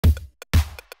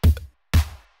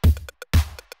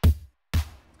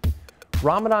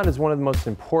Ramadan is one of the most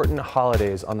important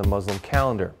holidays on the Muslim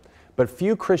calendar, but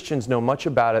few Christians know much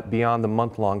about it beyond the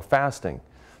month-long fasting.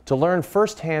 To learn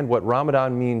firsthand what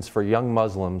Ramadan means for young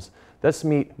Muslims, let's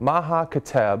meet Maha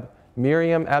Kateb,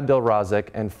 Miriam Abdelrazak,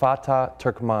 and Fatah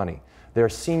Turkmani. They're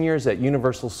seniors at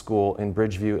Universal School in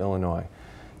Bridgeview, Illinois.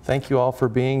 Thank you all for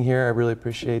being here. I really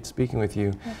appreciate speaking with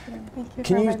you. Thank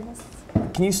you.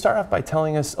 Can you start off by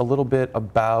telling us a little bit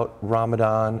about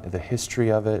Ramadan, the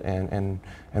history of it, and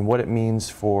what it means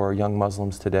for young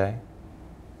Muslims today?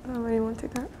 Anyone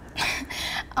take that?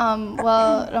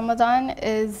 Well, Ramadan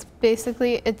is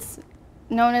basically, it's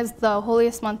known as the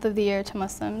holiest month of the year to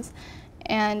Muslims,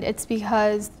 and it's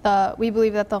because we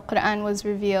believe that the Quran was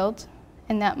revealed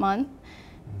in that month,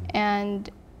 and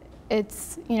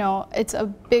it's, you know, it's a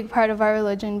big part of our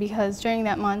religion because during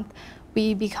that month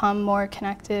we become more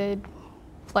connected,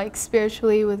 like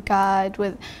spiritually with God,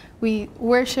 we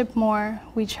worship more,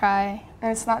 we try.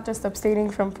 And it's not just abstaining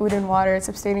from food and water, it's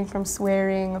abstaining from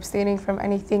swearing, abstaining from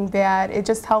anything bad. It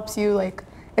just helps you, like,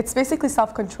 it's basically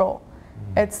self-control.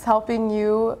 It's helping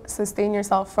you sustain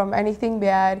yourself from anything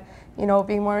bad, you know,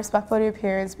 being more respectful to your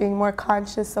parents, being more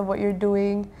conscious of what you're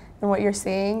doing and what you're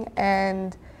saying,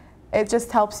 and it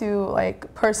just helps you,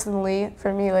 like, personally,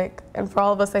 for me, like, and for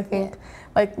all of us, I think,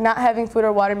 like, not having food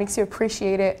or water makes you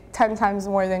appreciate it 10 times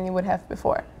more than you would have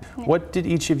before. What did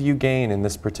each of you gain in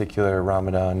this particular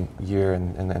Ramadan year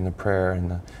and the prayer and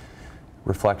the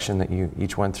reflection that you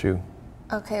each went through?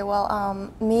 Okay, well,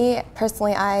 me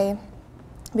personally, I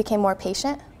became more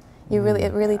patient. It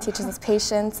really teaches us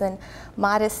patience and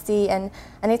modesty, and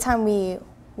anytime we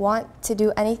want to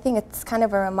do anything, it's kind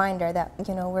of a reminder that,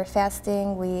 you know, we're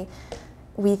fasting,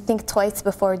 we think twice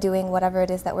before doing whatever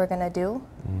it is that we're going to do.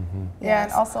 Yeah,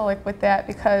 and also, like, with that,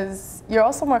 because you're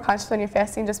also more conscious when you're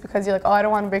fasting just because you're like, oh, I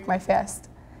don't want to break my fast.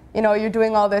 You know, you're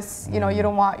doing all this, you know, you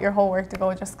don't want your whole work to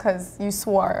go just because you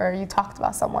swore or you talked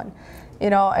about someone. You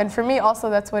know, and for me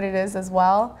also that's what it is as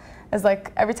well. Is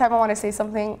like every time I want to say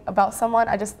something about someone,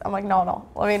 I'm like, no,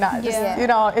 let me not. Just, you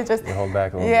know, it just, you hold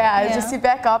back a little bit. Just you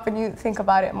back up and you think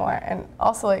about it more. And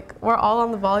also, like, we're all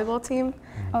on the volleyball team.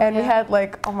 And we had,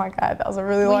 like, oh my God, that was a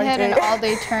really long day. We had an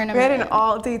all-day tournament. We had an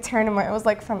all-day tournament. It was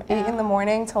like from 8 in the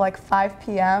morning till like 5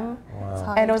 p.m.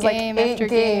 Wow. And it was like 8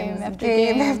 games,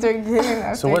 game after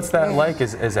game. So what's that like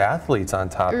as athletes on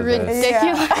top of this?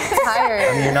 Ridiculous. Tired.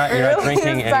 I mean, you're not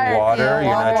drinking any water,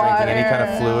 you're not drinking any kind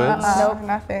of fluids. Nope,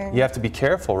 nothing. You have to be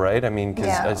careful, right? I mean,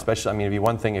 because especially, I mean, it'd be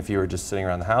one thing if you were just sitting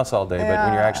around the house all day, but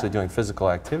when you're actually doing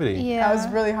physical activity. That was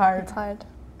really hard. It's hard.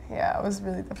 Yeah, it was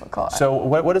really difficult. So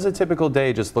what does a typical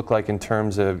day just look like in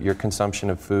terms of your consumption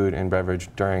of food and beverage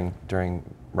during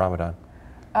Ramadan?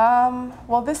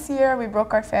 Well, this year we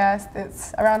broke our fast.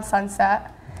 It's around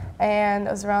sunset, and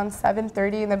it was around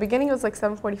 7:30. In the beginning it was like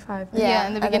 7:45. Yeah,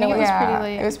 in the beginning it was pretty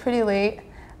late. It was pretty late.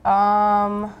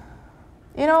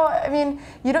 You know, I mean,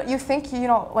 you think, you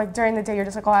know, like during the day you're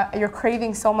just like, oh, you're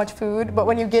craving so much food, but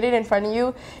when you get it in front of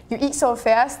you, you eat so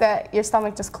fast that your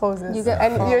stomach just closes. You get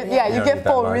full. You get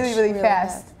full really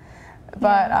fast.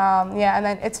 But and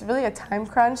then it's really a time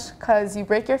crunch because you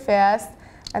break your fast,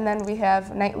 and then we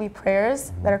have nightly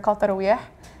prayers that are called tarawih,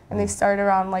 and they start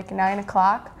around like 9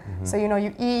 o'clock. So, you know,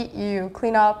 you eat, you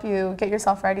clean up, you get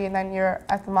yourself ready, and then you're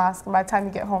at the mosque. And by the time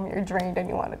you get home, you're drained and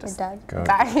you want to just die. You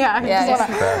just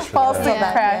want to fall asleep,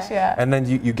 crash. And then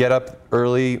you get up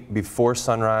early before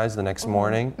sunrise the next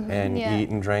morning and eat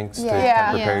and drink to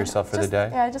prepare yourself for the day?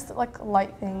 Yeah, just like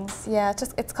light things. Yeah,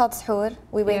 it's called suhoor.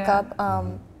 We wake up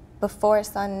before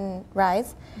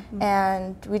sunrise,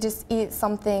 and we just eat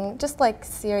something, just like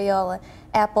cereal,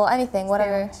 apple, anything,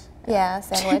 whatever. Yeah,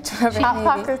 sandwich. Hot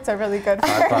Pockets are really good.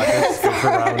 Hot Pockets, good for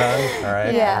Ramadan. All right,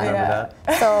 remember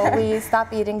that. So we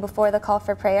stop eating before the call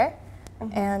for prayer,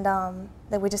 and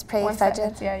then we just pray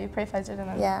Fajr. Yeah, you pray Fajr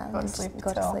and then go to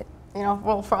sleep. You know,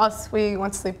 well, for us, we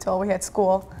went to sleep till we had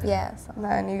school. Yeah. And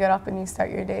then you get up and you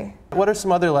start your day. What are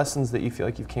some other lessons that you feel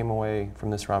like you came away from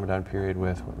this Ramadan period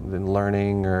with,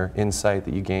 learning or insight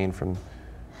that you gained from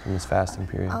this fasting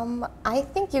period? I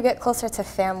think you get closer to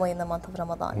family in the month of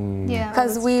Ramadan. Yeah.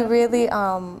 Because we really,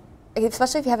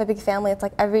 especially if you have a big family, it's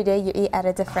like every day you eat at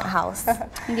a different house.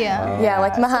 Yeah,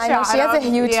 like Maha, I know she has a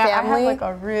huge family. I have like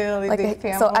a really big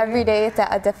family. So every day it's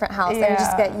at a different house,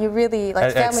 and you really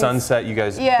like at sunset you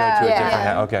guys go to a different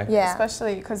house. Okay. Yeah.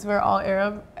 Especially because we're all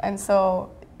Arab, and so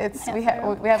we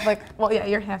have like, well, yeah,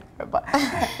 you're half Arab, but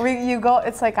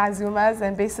it's like azumas,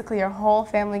 and basically your whole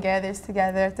family gathers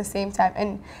together at the same time,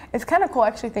 and it's kind of cool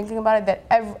actually thinking about it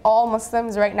that all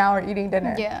Muslims right now are eating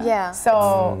dinner. Yeah.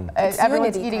 So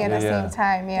everyone's eating at the same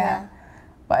time.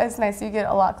 But it's nice. You get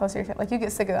a lot closer to your family. Like, you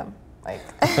get sick of them. Like,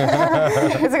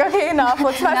 it's like, okay, enough.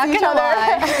 Let's not see each other.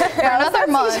 Yeah,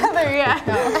 another month. Yeah.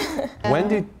 No. When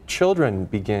do children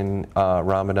begin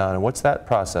Ramadan, and what's that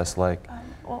process like?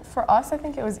 Well, for us, I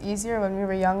think it was easier when we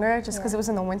were younger, just because it was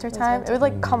in the winter time. It would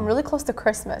like come really close to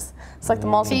Christmas. It's like the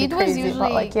malls would be crazy. Eid was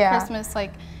usually like, yeah. Christmas,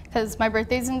 like, because my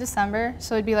birthday's in December,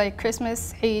 so it'd be like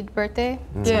Christmas, Eid, birthday.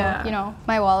 Yeah. So, you know,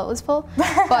 my wallet was full,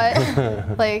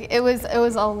 but like it was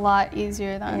a lot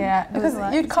easier then. Yeah, because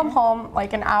you'd come home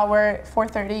like an hour,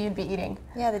 4:30, you'd be eating.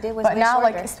 Yeah, the day was But way now,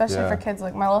 shorter. like, especially for kids,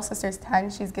 like my little sister's 10,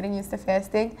 she's getting used to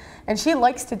fasting, and she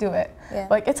likes to do it. Yeah.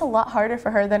 Like, it's a lot harder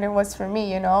for her than it was for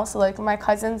me, you know? So, like, my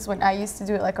cousins, when I used to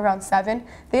do it, like, around 7,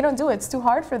 they don't do it. It's too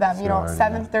hard for them, you know?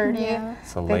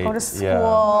 7:30, they go to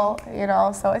school, you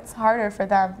know? So it's harder for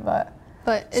them,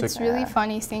 But it's really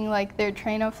funny seeing like their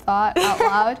train of thought out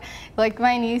loud. Like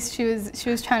my niece, she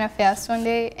was trying to fast one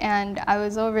day, and I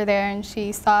was over there, and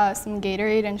she saw some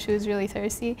Gatorade, and she was really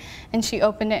thirsty, and she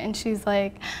opened it, and she's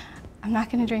like, I'm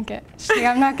not gonna drink it. She's like,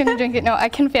 I'm not gonna drink it. No, I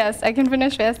can fast. I can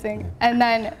finish fasting. And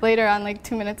then later on, like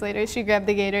 2 minutes later, she grabbed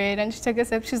the Gatorade and she took a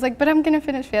sip. She's like, but I'm gonna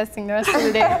finish fasting the rest of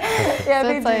the day. Yeah, so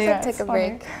they it's do like, take a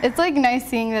break. It's like nice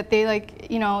seeing that they like,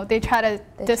 you know, they try to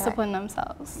discipline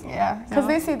themselves. Yeah, because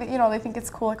they see that, you know, they think it's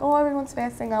cool, like, oh, everyone's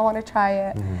fasting, I want to try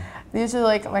it. Usually,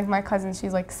 like my cousin,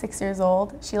 she's like 6 years old.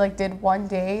 She like did one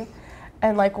day,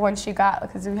 and like when she got,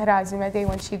 because we had Azuma Day,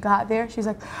 when she got there, she's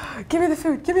like, give me the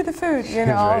food, you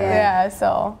know? Right. Yeah,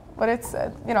 so, but it's,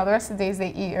 you know, the rest of the days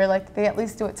they eat, or like they at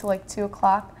least do it till like 2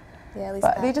 o'clock. Yeah, at least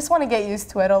But that. they just want to get used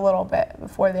to it a little bit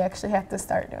before they actually have to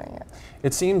start doing it.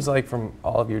 It seems like from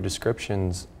all of your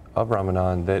descriptions of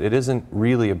Ramadan that it isn't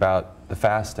really about the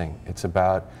fasting. It's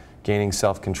about gaining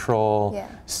self-control,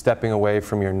 stepping away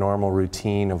from your normal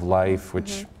routine of life,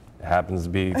 which happens to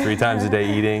be 3 times a day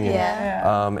eating,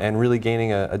 and really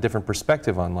gaining a different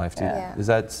perspective on life. Does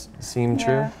that seem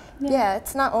true? Yeah,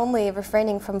 it's not only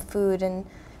refraining from food and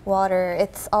water,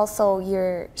 it's also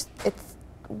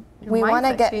we want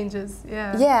to get changes.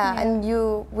 and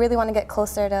you really want to get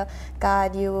closer to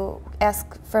God. You ask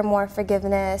for more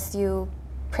forgiveness, you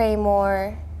pray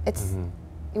more. It's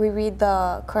we read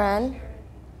the Quran.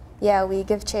 Yeah, we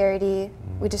give charity.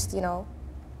 We just, you know,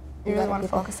 you really want to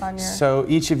focus on your... So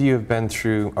each of you have been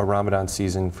through a Ramadan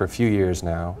season for a few years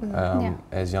now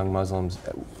as young Muslims.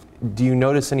 Do you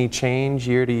notice any change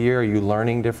year to year? Are you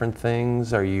learning different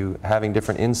things? Are you having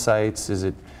different insights? Is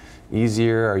it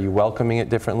easier? Are you welcoming it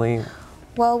differently?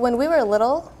 Well, when we were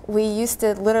little, we used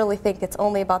to literally think it's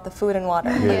only about the food and water.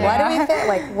 Like, why do we fast?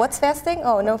 Like, what's fasting?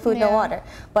 Oh, no food, no water.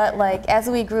 But like as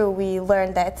we grew, we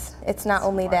learned that it's not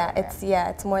only that.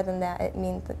 It's more than that. It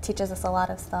means it teaches us a lot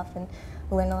of stuff, and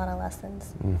we learn a lot of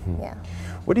lessons. Yeah.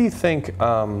 What do you think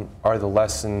are the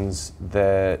lessons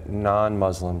that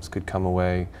non-Muslims could come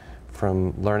away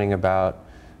from learning about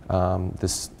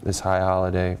this high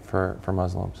holiday for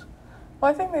Muslims? Well,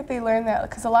 I think that they learn that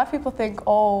because a lot of people think,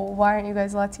 oh, why aren't you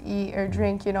guys allowed to eat or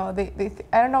drink? You know,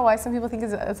 I don't know why some people think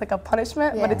it's like a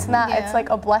punishment, but it's not. It's like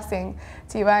a blessing,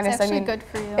 to be honest. It's actually good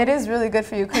for you. It is really good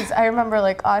for you because I remember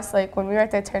like us, like when we were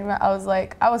at that tournament, I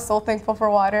was so thankful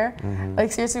for water.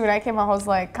 Like seriously, when I came out, I was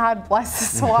like, God bless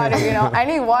this water. You know, I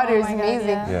need water. It's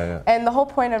amazing. And the whole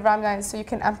point of Ramadan is so you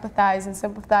can empathize and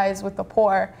sympathize with the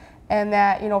poor, and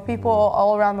that, you know, people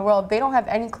all around the world, they don't have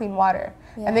any clean water.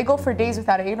 And they go for days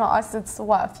without it. You know, us, it's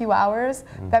what, a few hours?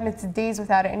 Them, it's days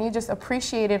without it. And you just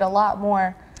appreciate it a lot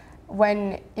more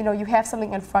when, you know, you have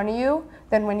something in front of you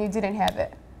than when you didn't have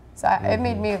it. So it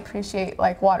made me appreciate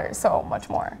like water so much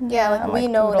more. Yeah, like we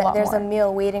know that there's a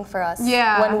meal waiting for us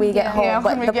when we get home. Yeah,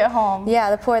 but when we get home.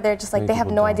 Yeah, the poor, they're just like, they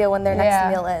have no idea when their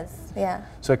next meal is. Yeah.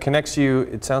 So it connects you,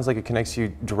 it sounds like it connects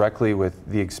you directly with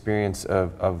the experience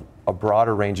of a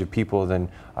broader range of people than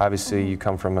obviously you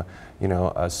come from a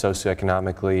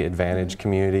socioeconomically advantaged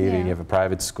community. You have a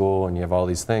private school and you have all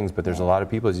these things, but there's a lot of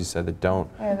people, as you said, that don't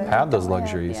have those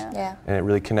luxuries. And it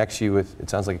really connects you with, it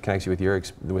sounds like it connects you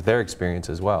with their experience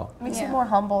as well. It makes you more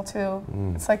humble too.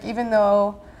 It's like, even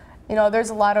though, you know, there's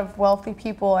a lot of wealthy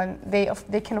people and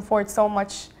they can afford so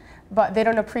much, but they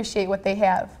don't appreciate what they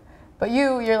have. But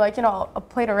you're like, you know, a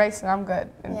plate of rice and I'm good.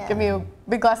 And give me a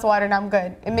big glass of water and I'm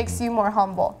good. It makes you more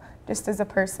humble, just as a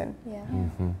person.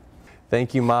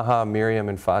 Thank you, Maha, Miriam,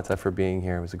 and Fatah for being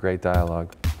here. It was a great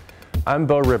dialogue. I'm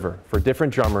Bo River. For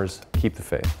Different Drummers, keep the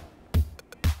faith.